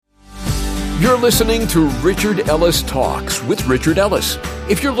You're listening to Richard Ellis Talks with Richard Ellis.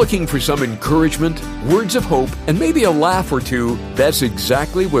 If you're looking for some encouragement, words of hope, and maybe a laugh or two, that's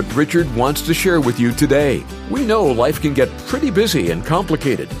exactly what Richard wants to share with you today. We know life can get pretty busy and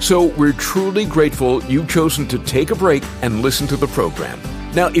complicated, so we're truly grateful you've chosen to take a break and listen to the program.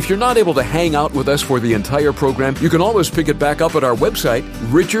 Now, if you're not able to hang out with us for the entire program, you can always pick it back up at our website,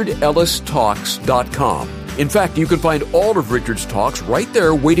 richardellistalks.com. In fact, you can find all of Richard's talks right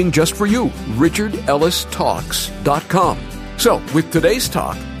there waiting just for you, richardellistalks.com. So, with today's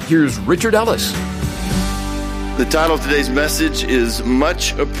talk, here's Richard Ellis. The title of today's message is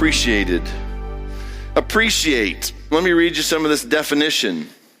Much Appreciated. Appreciate. Let me read you some of this definition.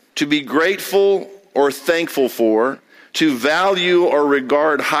 To be grateful or thankful for, to value or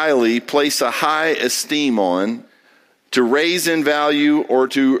regard highly, place a high esteem on, to raise in value or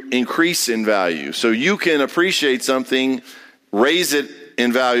to increase in value. So you can appreciate something, raise it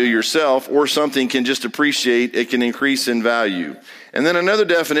in value yourself, or something can just appreciate, it can increase in value. And then another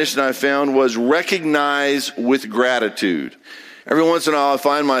definition I found was recognize with gratitude. Every once in a while I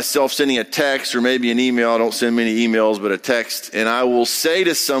find myself sending a text or maybe an email. I don't send many emails, but a text, and I will say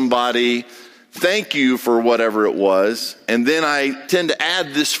to somebody, thank you for whatever it was, and then I tend to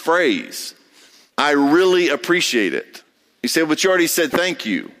add this phrase, I really appreciate it. You say, but you already said thank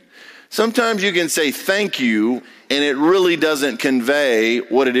you. Sometimes you can say thank you, and it really doesn't convey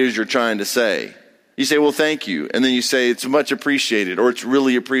what it is you're trying to say. You say, well, thank you. And then you say, it's much appreciated, or it's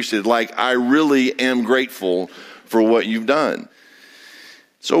really appreciated. Like, I really am grateful for what you've done.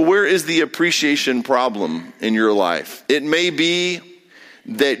 So where is the appreciation problem in your life? It may be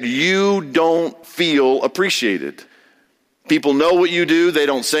that you don't feel appreciated. People know what you do. They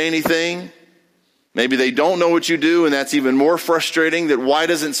don't say anything. Maybe they don't know what you do, and that's even more frustrating. That why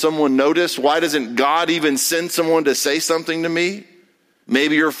doesn't someone notice? Why doesn't God even send someone to say something to me?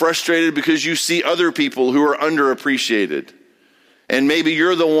 Maybe you're frustrated because you see other people who are underappreciated, and maybe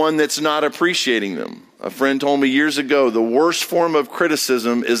you're the one that's not appreciating them. A friend told me years ago, the worst form of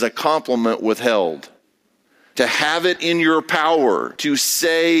criticism is a compliment withheld. To have it in your power to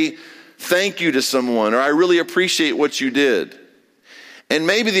say thank you to someone, or I really appreciate what you did. And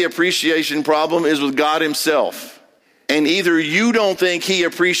maybe the appreciation problem is with God himself. And either you don't think he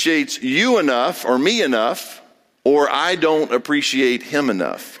appreciates you enough or me enough, or I don't appreciate him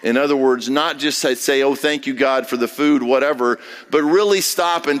enough. In other words, not just say, oh, thank you, God, for the food, whatever, but really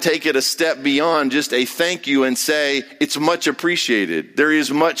stop and take it a step beyond just a thank you and say, it's much appreciated. There is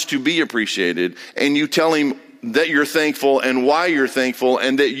much to be appreciated. And you tell him that you're thankful and why you're thankful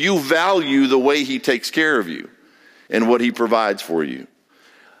and that you value the way he takes care of you and what he provides for you.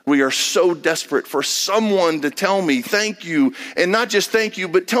 We are so desperate for someone to tell me thank you, and not just thank you,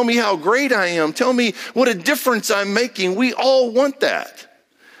 but tell me how great I am. Tell me what a difference I'm making. We all want that.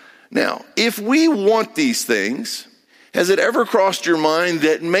 Now, if we want these things, has it ever crossed your mind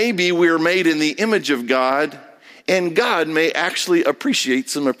that maybe we're made in the image of God, and God may actually appreciate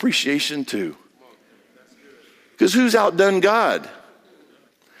some appreciation too? Because who's outdone God?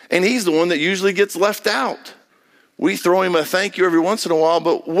 And he's the one that usually gets left out. We throw him a thank you every once in a while,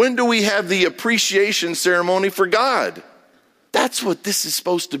 but when do we have the appreciation ceremony for God? That's what this is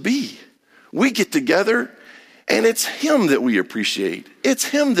supposed to be. We get together, and it's him that we appreciate. It's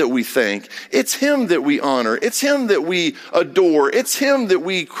him that we thank. It's him that we honor. It's him that we adore. It's him that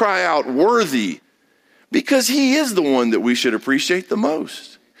we cry out worthy, because he is the one that we should appreciate the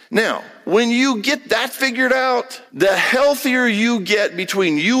most. Now, when you get that figured out, the healthier you get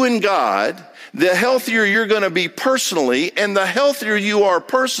between you and God, the healthier you're going to be personally, and the healthier you are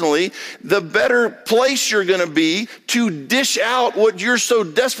personally, the better place you're going to be to dish out what you're so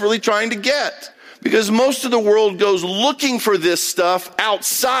desperately trying to get. Because most of the world goes looking for this stuff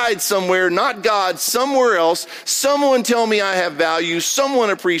outside somewhere, not God, somewhere else. Someone tell me I have value, someone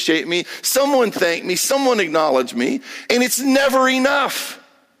appreciate me, someone thank me, someone acknowledge me, and it's never enough.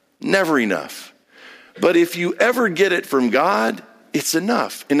 Never enough. But if you ever get it from God, it's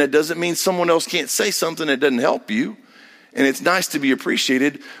enough. And that doesn't mean someone else can't say something that doesn't help you. And it's nice to be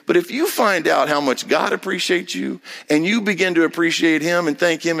appreciated. But if you find out how much God appreciates you, and you begin to appreciate him and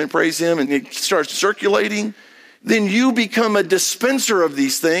thank him and praise him, and it starts circulating, then you become a dispenser of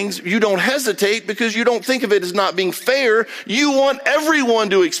these things. You don't hesitate because you don't think of it as not being fair. You want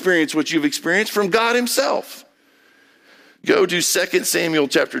everyone to experience what you've experienced from God himself. Go to 2 Samuel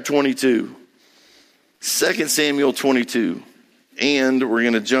chapter 22. 2 Samuel 22. And we're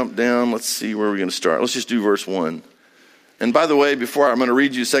going to jump down. Let's see where we're going to start. Let's just do verse 1. And by the way, before I'm going to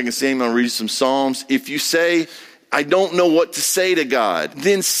read you 2 Samuel, I'm going to read you some Psalms. If you say, I don't know what to say to God,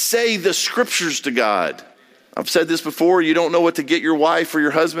 then say the scriptures to God. I've said this before, you don't know what to get your wife or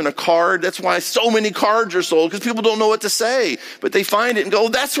your husband, a card. That's why so many cards are sold, because people don't know what to say. But they find it and go,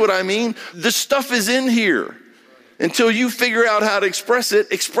 that's what I mean. The stuff is in here. Until you figure out how to express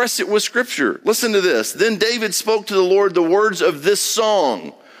it with Scripture. Listen to this. Then David spoke to the Lord the words of this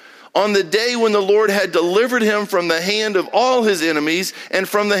song. On the day when the Lord had delivered him from the hand of all his enemies and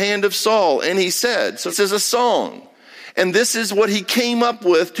from the hand of Saul. And he said, so it says a song. And this is what he came up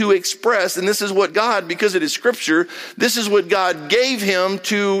with to express, and this is what God, because it is Scripture, this is what God gave him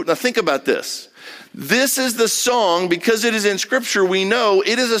to, now think about this. This is the song, because it is in Scripture, we know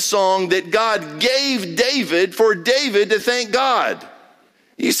it is a song that God gave David for David to thank God.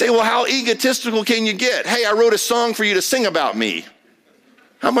 You say, well, how egotistical can you get? Hey, I wrote a song for you to sing about me.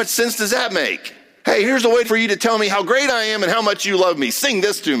 How much sense does that make? Hey, here's a way for you to tell me how great I am and how much you love me. Sing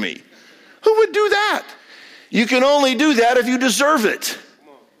this to me. Who would do that? You can only do that if you deserve it.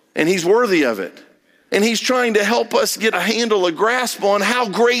 And he's worthy of it. And he's trying to help us get a handle, a grasp on how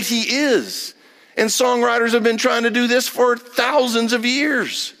great he is. And songwriters have been trying to do this for thousands of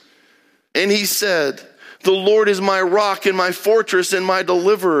years. And he said, the Lord is my rock and my fortress and my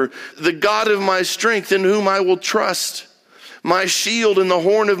deliverer, the God of my strength in whom I will trust. My shield and the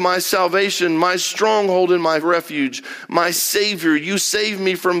horn of my salvation, my stronghold and my refuge, my Savior, you save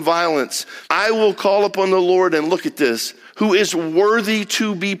me from violence. I will call upon the Lord, and look at this, who is worthy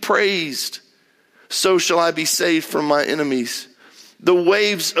to be praised. So shall I be saved from my enemies. The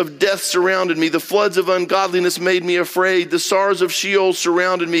waves of death surrounded me. The floods of ungodliness made me afraid. The sorrows of Sheol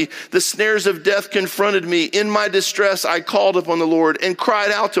surrounded me. The snares of death confronted me. In my distress, I called upon the Lord and cried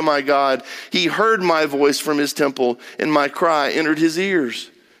out to my God. He heard my voice from his temple, and my cry entered his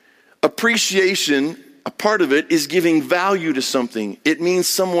ears. Appreciation, a part of it, is giving value to something. It means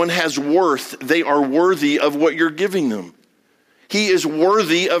someone has worth. They are worthy of what you're giving them. He is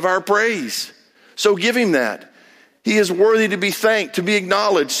worthy of our praise. So give him that. He is worthy to be thanked, to be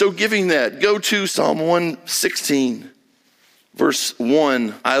acknowledged. So giving that. Go to Psalm 116, verse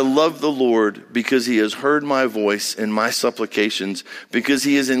 1. I love the Lord because he has heard my voice and my supplications, because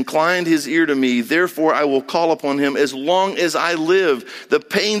he has inclined his ear to me. Therefore I will call upon him as long as I live. The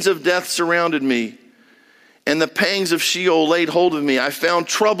pains of death surrounded me, and the pangs of Sheol laid hold of me. I found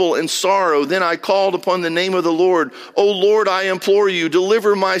trouble and sorrow. Then I called upon the name of the Lord. O Lord, I implore you,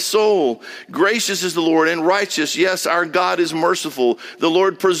 deliver my soul. Gracious is the Lord and righteous. Yes, our God is merciful. The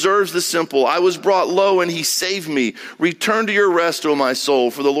Lord preserves the simple. I was brought low and he saved me. Return to your rest, O my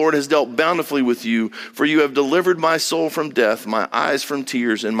soul, for the Lord has dealt bountifully with you. For you have delivered my soul from death, my eyes from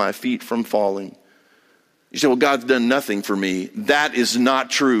tears, and my feet from falling. You say, well, God's done nothing for me. That is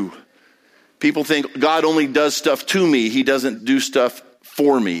not true. People think God only does stuff to me. He doesn't do stuff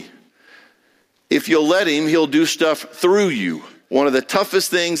for me. If you'll let him, he'll do stuff through you. One of the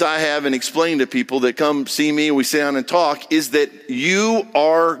toughest things I have and explain to people that come see me and we sit down and talk is that you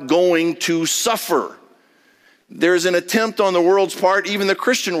are going to suffer. There's an attempt on the world's part, even the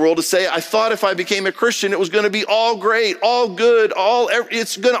Christian world, to say, I thought if I became a Christian, it was going to be all great, all good,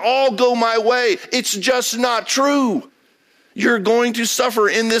 it's going to all go my way. It's just not true. You're going to suffer.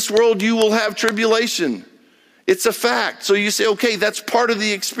 In this world, you will have tribulation. It's a fact. So you say, okay, that's part of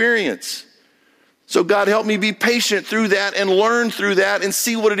the experience. So God, help me be patient through that and learn through that and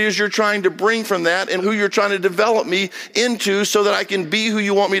see what it is you're trying to bring from that and who you're trying to develop me into so that I can be who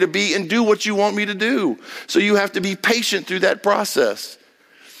you want me to be and do what you want me to do. So you have to be patient through that process.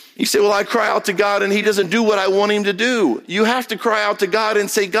 You say, well, I cry out to God and he doesn't do what I want him to do. You have to cry out to God and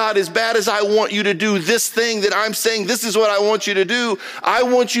say, God, as bad as I want you to do this thing that I'm saying, this is what I want you to do. I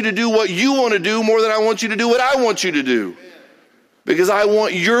want you to do what you want to do more than I want you to do what I want you to do. Because I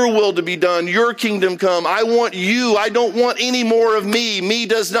want your will to be done, your kingdom come. I want you. I don't want any more of me. Me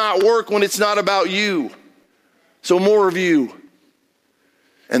does not work when it's not about you. So more of you.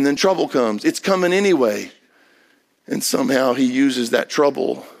 And then trouble comes. It's coming anyway. And somehow he uses that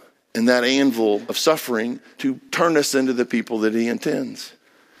trouble and that anvil of suffering to turn us into the people that he intends.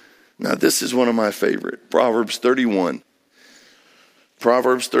 Now, this is one of my favorite. Proverbs 31.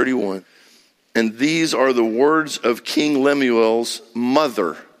 Proverbs 31. And these are the words of King Lemuel's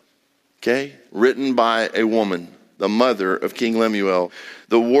mother. Okay? Written by a woman. The mother of King Lemuel.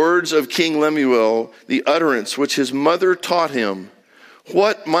 The words of King Lemuel, the utterance which his mother taught him.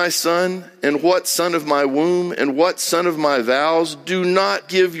 What, my son, and what son of my womb, and what son of my vows, do not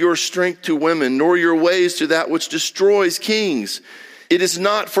give your strength to women, nor your ways to that which destroys kings. It is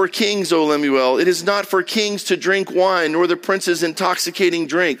not for kings, O Lemuel. It is not for kings to drink wine, nor the princes intoxicating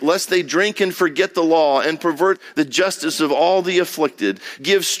drink, lest they drink and forget the law and pervert the justice of all the afflicted.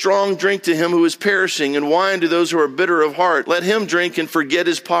 Give strong drink to him who is perishing, and wine to those who are bitter of heart. Let him drink and forget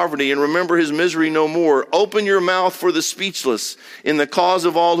his poverty and remember his misery no more. Open your mouth for the speechless in the cause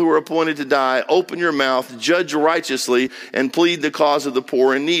of all who are appointed to die. Open your mouth, judge righteously, and plead the cause of the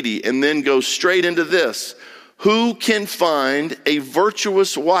poor and needy. And then go straight into this. Who can find a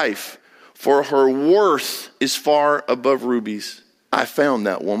virtuous wife? For her worth is far above rubies. I found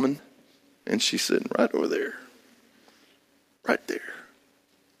that woman, and she's sitting right over there. Right there.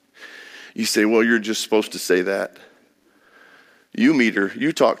 You say, well, you're just supposed to say that. You meet her.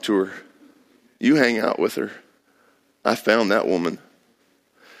 You talk to her. You hang out with her. I found that woman.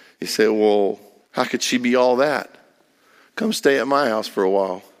 You say, well, how could she be all that? Come stay at my house for a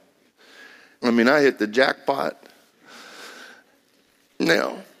while. I mean, I hit the jackpot.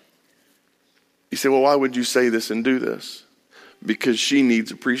 Now, you say, well, why would you say this and do this? Because she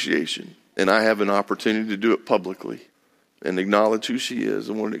needs appreciation. And I have an opportunity to do it publicly and acknowledge who she is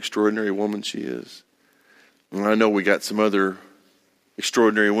and what an extraordinary woman she is. And I know we got some other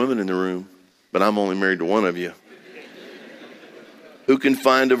extraordinary women in the room, but I'm only married to one of you. Who can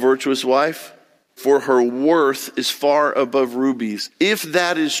find a virtuous wife? For her worth is far above rubies. If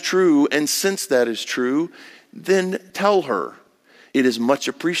that is true, and since that is true, then tell her it is much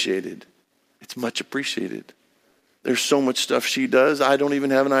appreciated. It's much appreciated. There's so much stuff she does, I don't even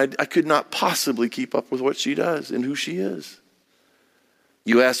have an idea. I could not possibly keep up with what she does and who she is.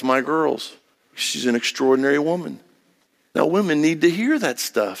 You ask my girls, she's an extraordinary woman. Now, women need to hear that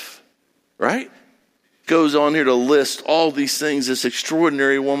stuff, right? Goes on here to list all these things this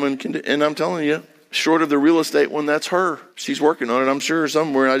extraordinary woman can do. And I'm telling you, short of the real estate one, that's her. She's working on it, I'm sure,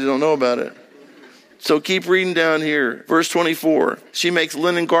 somewhere. I just don't know about it. So keep reading down here. Verse 24. She makes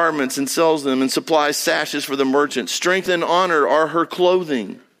linen garments and sells them and supplies sashes for the merchants. Strength and honor are her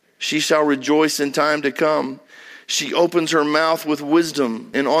clothing. She shall rejoice in time to come. She opens her mouth with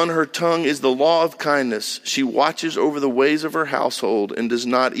wisdom, and on her tongue is the law of kindness. She watches over the ways of her household and does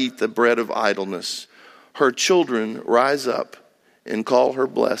not eat the bread of idleness. Her children rise up and call her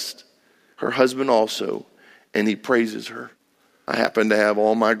blessed, her husband also, and he praises her. I happen to have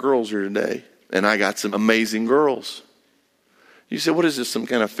all my girls here today, and I got some amazing girls. You say, what is this, some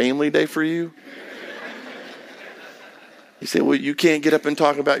kind of family day for you? You say, well, you can't get up and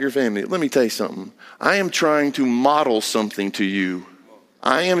talk about your family. Let me tell you something. I am trying to model something to you.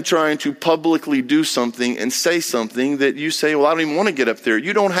 I am trying to publicly do something and say something that you say, well, I don't even want to get up there.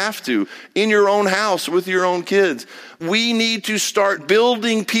 You don't have to. In your own house with your own kids. We need to start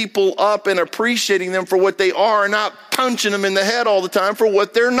building people up and appreciating them for what they are, not punching them in the head all the time for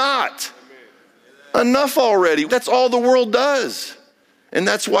what they're not. Enough already. That's all the world does. And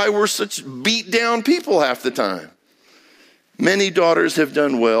that's why we're such beat down people half the time. Many daughters have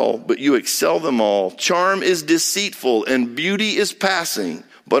done well, but you excel them all. Charm is deceitful and beauty is passing.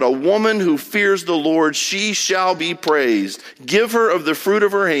 But a woman who fears the Lord, she shall be praised. Give her of the fruit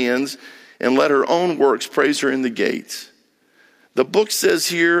of her hands and let her own works praise her in the gates. The book says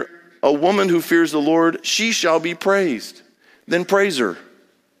here, a woman who fears the Lord, she shall be praised. Then praise her.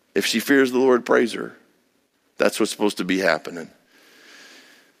 If she fears the Lord, praise her. That's what's supposed to be happening.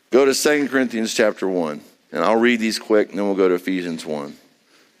 Go to 2 Corinthians chapter 1. And I'll read these quick, and then we'll go to Ephesians 1.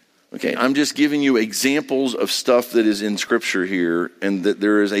 Okay, I'm just giving you examples of stuff that is in Scripture here, and that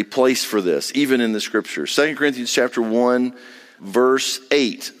there is a place for this, even in the Scripture. 2 Corinthians chapter 1, verse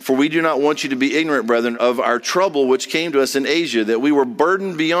 8. For we do not want you to be ignorant, brethren, of our trouble which came to us in Asia, that we were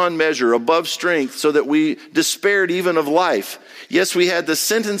burdened beyond measure, above strength, so that we despaired even of life. Yes, we had the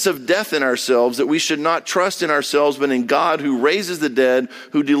sentence of death in ourselves, that we should not trust in ourselves, but in God who raises the dead,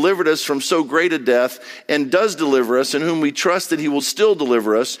 who delivered us from so great a death, and does deliver us, in whom we trust that he will still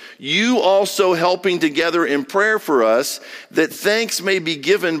deliver us. You also helping together in prayer for us, that thanks may be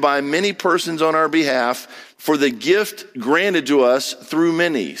given by many persons on our behalf, for the gift granted to us through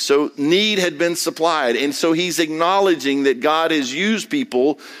many. So need had been supplied. And so he's acknowledging that God has used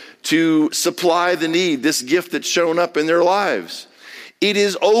people to supply the need, this gift that's shown up in their lives. It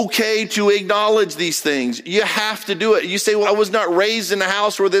is okay to acknowledge these things. You have to do it. You say, well, I was not raised in a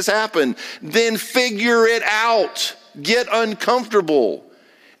house where this happened. Then figure it out. Get uncomfortable.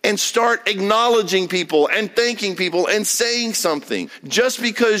 And start acknowledging people and thanking people and saying something. Just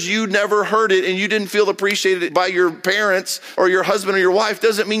because you never heard it and you didn't feel appreciated by your parents or your husband or your wife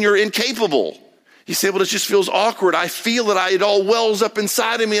doesn't mean you're incapable. You say, well, it just feels awkward. I feel it. It all wells up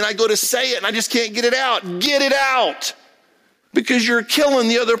inside of me and I go to say it and I just can't get it out. Get it out. Because you're killing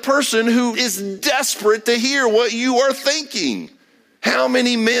the other person who is desperate to hear what you are thinking. How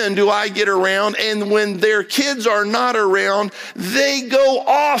many men do I get around, and when their kids are not around, they go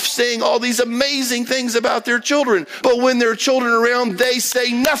off saying all these amazing things about their children. But when their children are around, they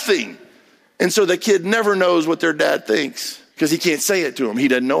say nothing. And so the kid never knows what their dad thinks because he can't say it to him. He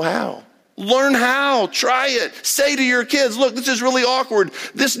doesn't know how. Learn how. Try it. Say to your kids, look, this is really awkward.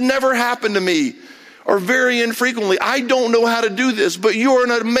 This never happened to me. Or very infrequently, I don't know how to do this, but you're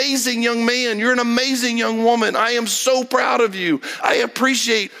an amazing young man. You're an amazing young woman. I am so proud of you. I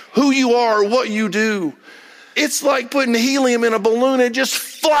appreciate who you are, what you do. It's like putting helium in a balloon. It just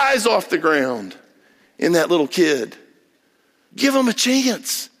flies off the ground in that little kid. Give them a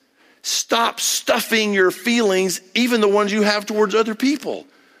chance. Stop stuffing your feelings, even the ones you have towards other people.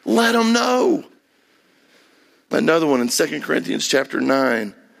 Let them know. Another one in 2 Corinthians chapter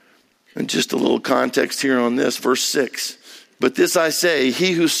 9. And just a little context here on this, verse 6. But this I say,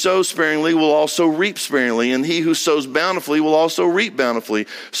 he who sows sparingly will also reap sparingly, and he who sows bountifully will also reap bountifully.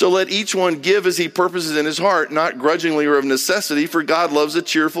 So let each one give as he purposes in his heart, not grudgingly or of necessity, for God loves a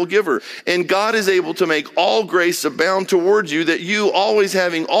cheerful giver. And God is able to make all grace abound towards you, that you, always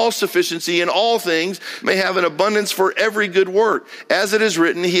having all sufficiency in all things, may have an abundance for every good work. As it is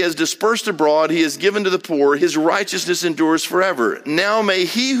written, he has dispersed abroad, he has given to the poor, his righteousness endures forever. Now may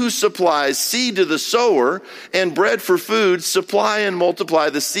he who supplies seed to the sower and bread for food supply and multiply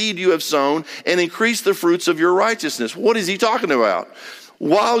the seed you have sown and increase the fruits of your righteousness. What is he talking about?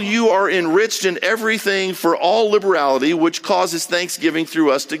 While you are enriched in everything for all liberality, which causes thanksgiving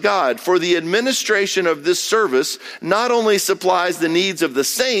through us to God. For the administration of this service not only supplies the needs of the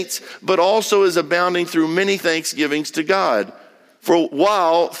saints, but also is abounding through many thanksgivings to God. For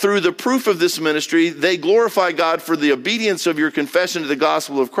while, through the proof of this ministry, they glorify God for the obedience of your confession to the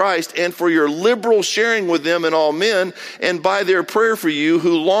gospel of Christ and for your liberal sharing with them and all men, and by their prayer for you,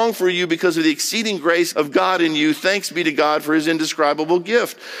 who long for you because of the exceeding grace of God in you, thanks be to God for his indescribable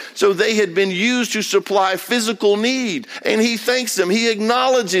gift. So they had been used to supply physical need, and he thanks them. He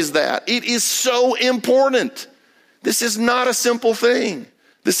acknowledges that. It is so important. This is not a simple thing.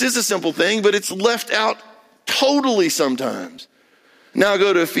 This is a simple thing, but it's left out totally sometimes. Now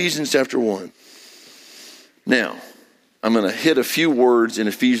go to Ephesians chapter 1. Now, I'm going to hit a few words in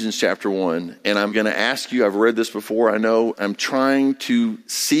Ephesians chapter 1, and I'm going to ask you, I've read this before, I know, I'm trying to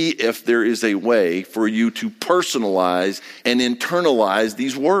see if there is a way for you to personalize and internalize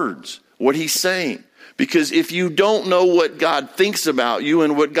these words, what he's saying. Because if you don't know what God thinks about you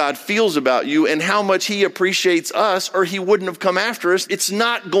and what God feels about you and how much he appreciates us, or he wouldn't have come after us, it's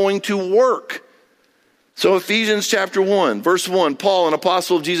not going to work. So Ephesians chapter 1, verse 1, Paul, an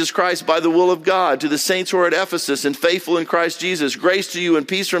apostle of Jesus Christ by the will of God, to the saints who are at Ephesus and faithful in Christ Jesus, grace to you and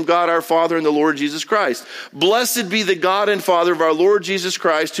peace from God our Father and the Lord Jesus Christ. Blessed be the God and Father of our Lord Jesus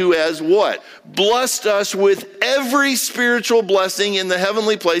Christ, who has what? Blessed us with every spiritual blessing in the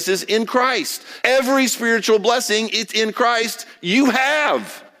heavenly places in Christ. Every spiritual blessing, it's in Christ, you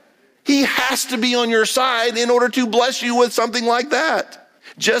have. He has to be on your side in order to bless you with something like that.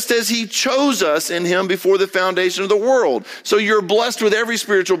 Just as he chose us in him before the foundation of the world. So you're blessed with every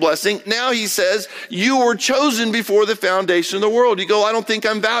spiritual blessing. Now he says, you were chosen before the foundation of the world. You go, I don't think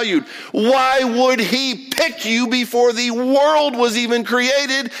I'm valued. Why would he pick you before the world was even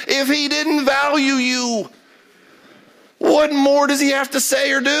created if he didn't value you? What more does he have to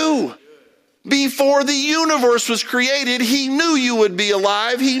say or do? Before the universe was created, he knew you would be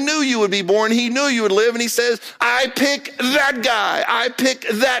alive. He knew you would be born. He knew you would live. And he says, I pick that guy. I pick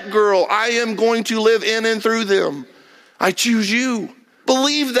that girl. I am going to live in and through them. I choose you.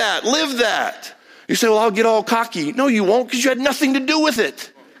 Believe that. Live that. You say, well, I'll get all cocky. No, you won't, because you had nothing to do with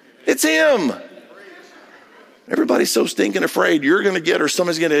it. It's him. Everybody's so stinking afraid you're going to get, or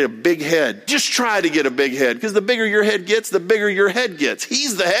somebody's going to get a big head. Just try to get a big head, because the bigger your head gets, the bigger your head gets.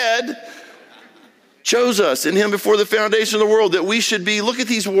 He's the head. Chose us in him before the foundation of the world that we should be, look at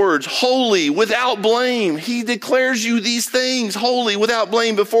these words, holy, without blame. He declares you these things, holy, without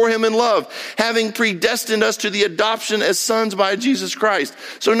blame before him in love, having predestined us to the adoption as sons by Jesus Christ.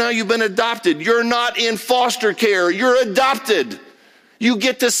 So now you've been adopted. You're not in foster care. You're adopted. You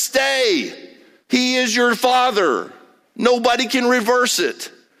get to stay. He is your father. Nobody can reverse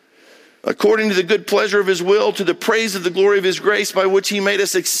it. According to the good pleasure of his will, to the praise of the glory of his grace by which he made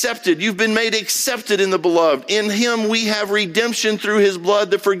us accepted. You've been made accepted in the beloved. In him we have redemption through his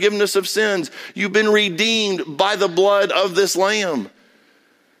blood, the forgiveness of sins. You've been redeemed by the blood of this Lamb.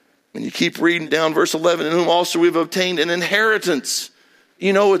 And you keep reading down verse 11, in whom also we've obtained an inheritance.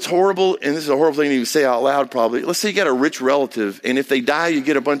 You know, it's horrible, and this is a horrible thing to even say out loud probably. Let's say you got a rich relative, and if they die, you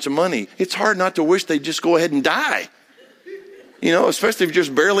get a bunch of money. It's hard not to wish they'd just go ahead and die. You know, especially if you're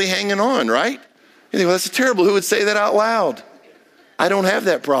just barely hanging on, right? You think, well, that's terrible. Who would say that out loud? I don't have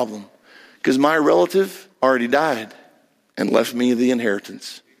that problem because my relative already died and left me the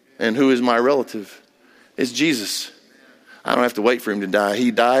inheritance. And who is my relative? It's Jesus. I don't have to wait for him to die. He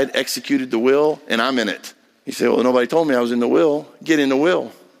died, executed the will, and I'm in it. You say, well, nobody told me I was in the will. Get in the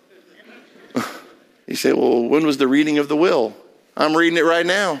will. You say, well, when was the reading of the will? I'm reading it right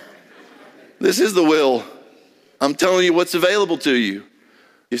now. This is the will. I'm telling you what's available to you.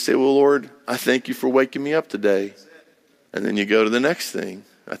 You say, well, Lord, I thank you for waking me up today. And then you go to the next thing.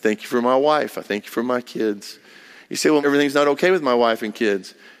 I thank you for my wife. I thank you for my kids. You say, well, everything's not okay with my wife and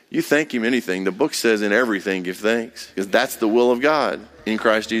kids. You thank him anything. The book says in everything give thanks, because that's the will of God in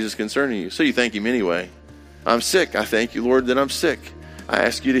Christ Jesus concerning you. So you thank him anyway. I'm sick. I thank you, Lord, that I'm sick. I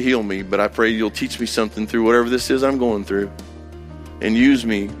ask you to heal me, but I pray you'll teach me something through whatever this is I'm going through. And use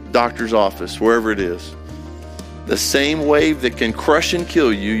me, doctor's office, wherever it is. The same wave that can crush and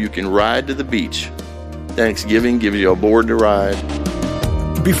kill you, you can ride to the beach. Thanksgiving gives you a board to ride.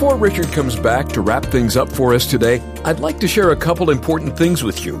 Before Richard comes back to wrap things up for us today, I'd like to share a couple important things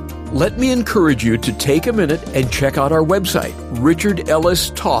with you. Let me encourage you to take a minute and check out our website,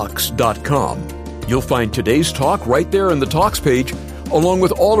 richardellistalks.com. You'll find today's talk right there on the Talks page, along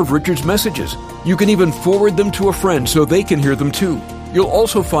with all of Richard's messages. You can even forward them to a friend so they can hear them too. You'll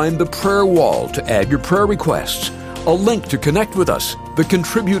also find the prayer wall to add your prayer requests, a link to connect with us, the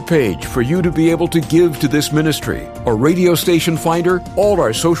contribute page for you to be able to give to this ministry, a radio station finder, all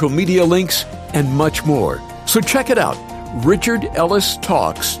our social media links, and much more. So check it out,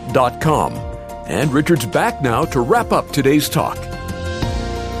 richardellistalks.com. And Richard's back now to wrap up today's talk.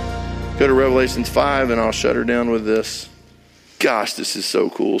 Go to Revelation 5 and I'll shut her down with this. Gosh, this is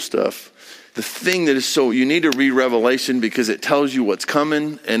so cool stuff. The thing that is you need to read Revelation because it tells you what's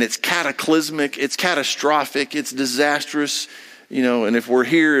coming, and it's cataclysmic, it's catastrophic, it's disastrous, and if we're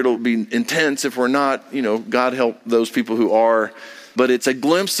here, it'll be intense. If we're not, God help those people who are. But it's a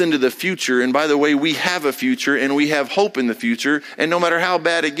glimpse into the future. And by the way, we have a future and we have hope in the future. And no matter how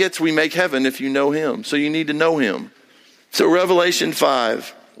bad it gets, we make heaven if you know him. So you need to know him. So Revelation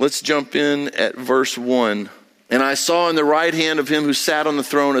 5, let's jump in at verse 1. And I saw in the right hand of him who sat on the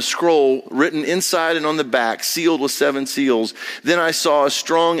throne a scroll written inside and on the back, sealed with 7 seals. Then I saw a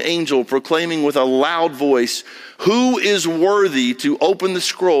strong angel proclaiming with a loud voice, "Who is worthy to open the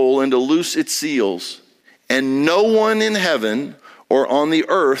scroll and to loose its seals?" And no one in heaven or on the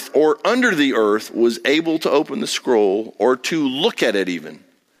earth or under the earth was able to open the scroll or to look at it even.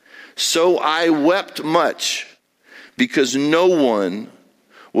 So I wept much because no one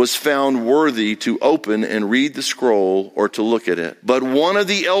was found worthy to open and read the scroll or to look at it. But one of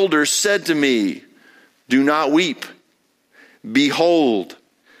the elders said to me, "Do not weep. Behold,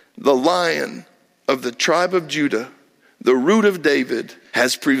 the Lion of the tribe of Judah, the Root of David,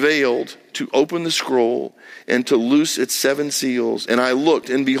 has prevailed to open the scroll and to loose its 7 seals." And I looked,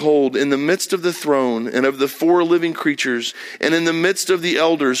 and behold, in the midst of the throne and of the 4 living creatures, and in the midst of the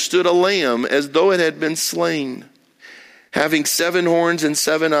elders, stood a lamb as though it had been slain, having 7 horns and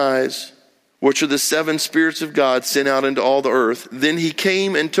 7 eyes, which are the 7 spirits of God sent out into all the earth. Then he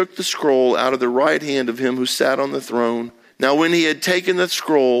came and took the scroll out of the right hand of him who sat on the throne. Now when he had taken the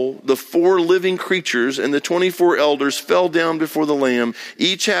scroll, the 4 living creatures and the 24 elders fell down before the Lamb,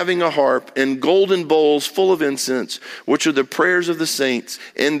 each having a harp and golden bowls full of incense, which are the prayers of the saints.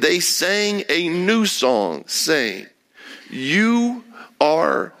 And they sang a new song, saying, "You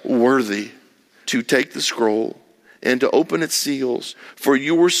are worthy to take the scroll and to open its seals, for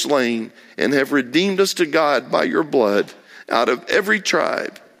you were slain and have redeemed us to God by your blood out of every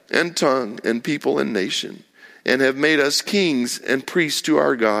tribe and tongue and people and nation, and have made us kings and priests to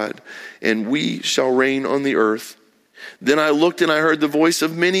our God, and we shall reign on the earth." Then I looked and I heard the voice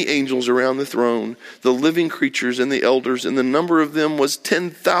of many angels around the throne, the living creatures and the elders, and the number of them was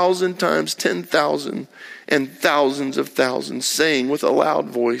 10,000 times 10,000 and thousands of thousands, saying with a loud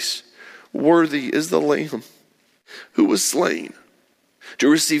voice, "Worthy is the Lamb who was slain to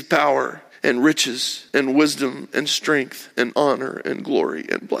receive power and riches and wisdom and strength and honor and glory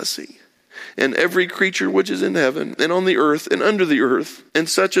and blessing." And every creature which is in heaven and on the earth and under the earth, and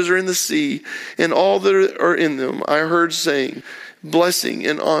such as are in the sea, and all that are in them, I heard saying, "Blessing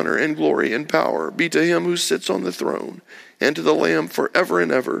and honor and glory and power be to him who sits on the throne, and to the Lamb forever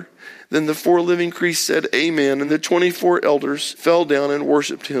and ever." Then the 4 living creatures said, "Amen." And the 24 elders fell down and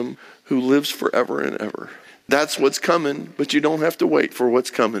worshipped him who lives forever and ever. That's what's coming, but you don't have to wait for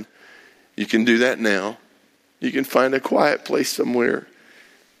what's coming. You can do that now. You can find a quiet place somewhere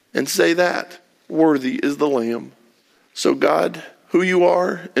and say that, "Worthy is the Lamb." So God, who you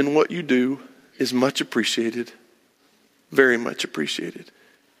are and what you do is much appreciated, very much appreciated.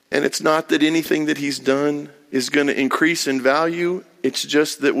 And it's not that anything that he's done is going to increase in value. It's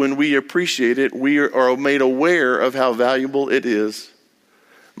just that when we appreciate it, we are made aware of how valuable it is.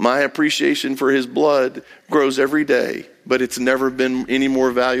 My appreciation for his blood grows every day, but it's never been any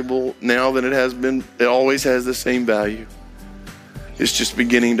more valuable now than it has been. It always has the same value. It's just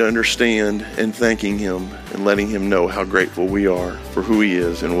beginning to understand and thanking him and letting him know how grateful we are for who he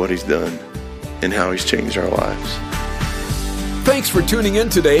is and what he's done and how he's changed our lives. Thanks for tuning in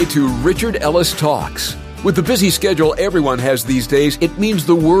today to Richard Ellis Talks. With the busy schedule everyone has these days, it means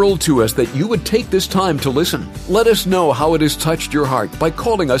the world to us that you would take this time to listen. Let us know how it has touched your heart by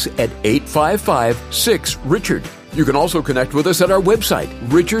calling us at 855-6-RICHARD. You can also connect with us at our website,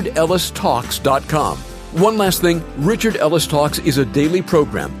 richardellistalks.com. One last thing, Richard Ellis Talks is a daily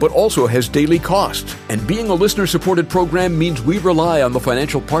program, but also has daily costs. And being a listener-supported program means we rely on the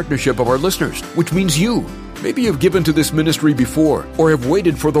financial partnership of our listeners, which means you. Maybe you've given to this ministry before or have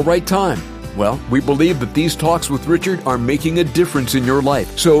waited for the right time. Well, we believe that these talks with Richard are making a difference in your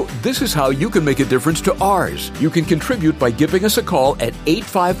life. So this is how you can make a difference to ours. You can contribute by giving us a call at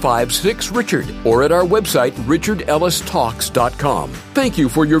 855-6-RICHARD or at our website, richardellistalks.com. Thank you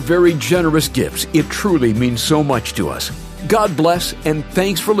for your very generous gifts. It truly means so much to us. God bless, and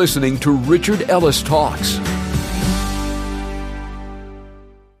thanks for listening to Richard Ellis Talks.